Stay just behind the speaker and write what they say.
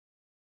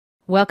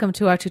Welcome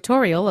to our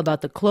tutorial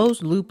about the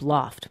closed loop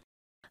loft.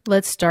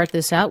 Let's start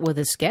this out with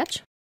a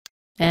sketch.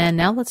 And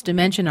now let's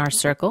dimension our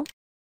circle.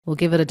 We'll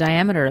give it a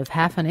diameter of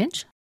 1/2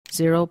 inch,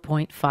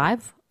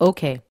 0.5.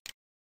 OK.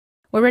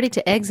 We're ready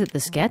to exit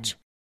the sketch.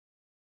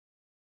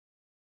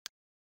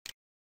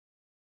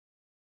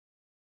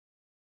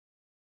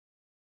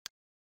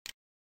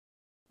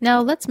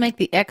 Now let's make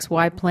the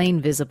XY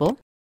plane visible.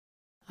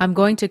 I'm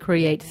going to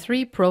create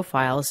 3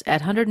 profiles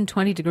at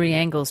 120-degree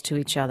angles to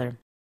each other.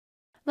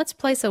 Let's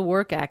place a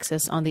work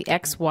axis on the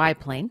XY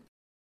plane.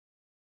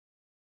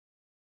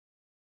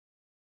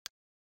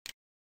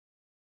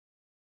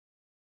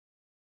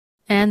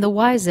 And the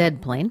YZ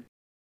plane.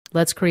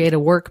 Let's create a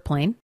work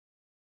plane.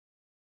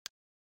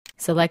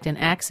 Select an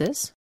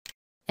axis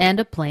and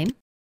a plane.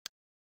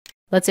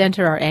 Let's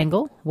enter our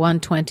angle,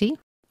 120.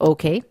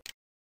 OK.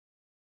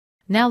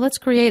 Now let's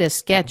create a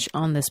sketch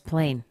on this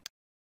plane.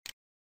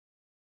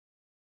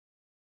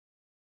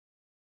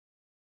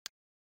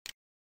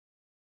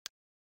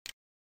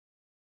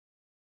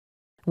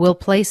 We'll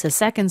place a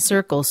second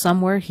circle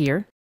somewhere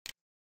here,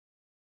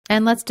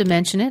 and let's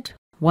dimension it,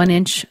 1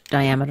 inch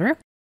diameter.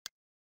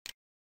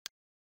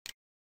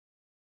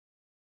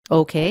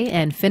 OK,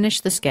 and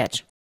finish the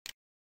sketch.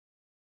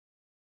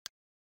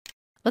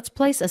 Let's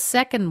place a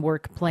second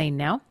work plane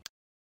now.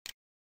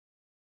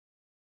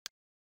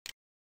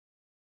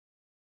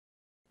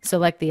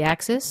 Select the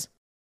axis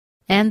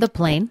and the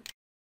plane.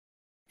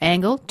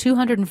 Angle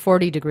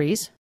 240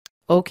 degrees.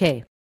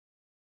 OK.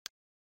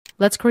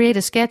 Let's create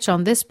a sketch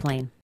on this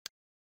plane.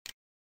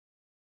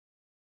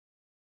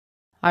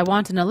 I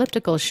want an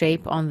elliptical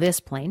shape on this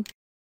plane.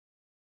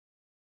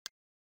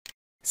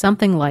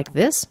 Something like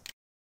this.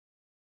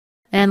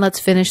 And let's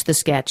finish the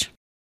sketch.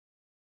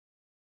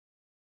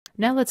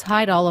 Now let's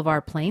hide all of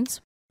our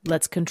planes.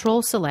 Let's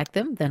Control select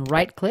them, then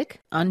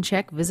right-click,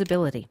 uncheck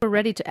visibility. We're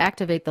ready to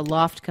activate the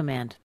Loft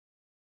command.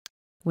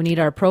 We need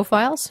our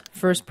profiles,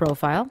 first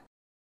profile,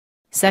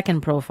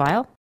 second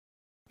profile,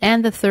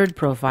 and the third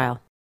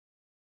profile.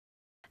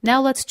 Now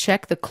let's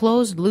check the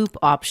closed loop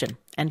option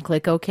and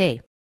click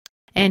OK.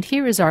 And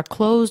here is our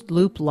closed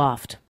loop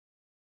loft.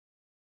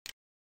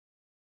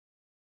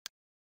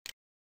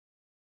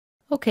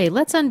 OK,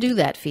 let's undo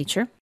that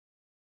feature.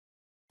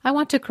 I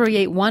want to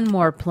create one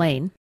more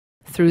plane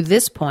through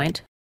this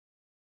point,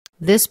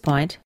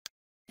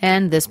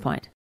 and this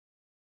point.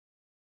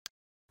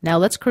 Now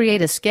let's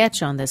create a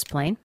sketch on this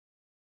plane.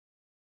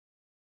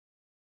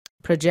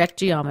 Project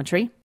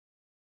geometry.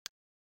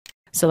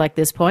 Select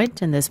this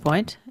point,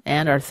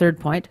 and our third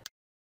point.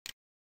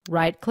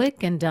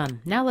 Right-click and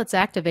done. Now let's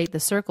activate the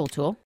Circle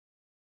tool.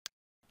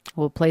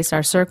 We'll place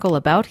our circle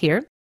about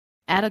here.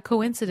 Add a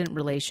coincident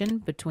relation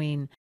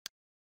between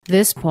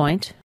this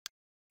point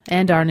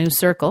and our new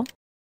circle.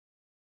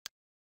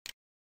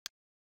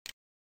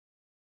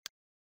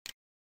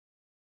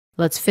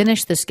 Let's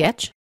finish the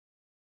sketch.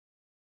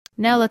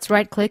 Now let's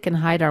right-click and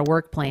hide our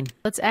work plane.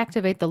 Let's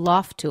activate the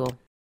Loft tool.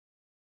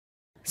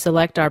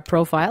 Select our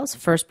profiles,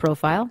 first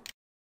profile,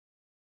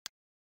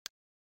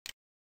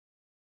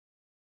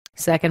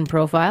 second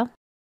profile,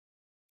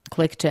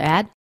 click to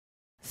add,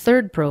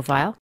 third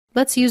profile.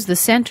 Let's use the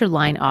center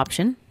line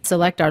option,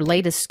 select our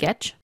latest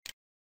sketch,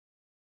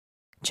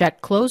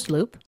 check closed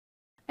loop,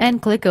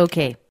 and click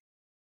OK.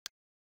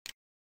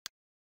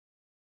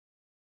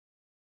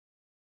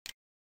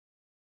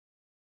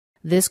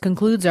 This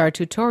concludes our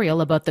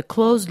tutorial about the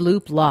closed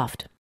loop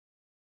loft.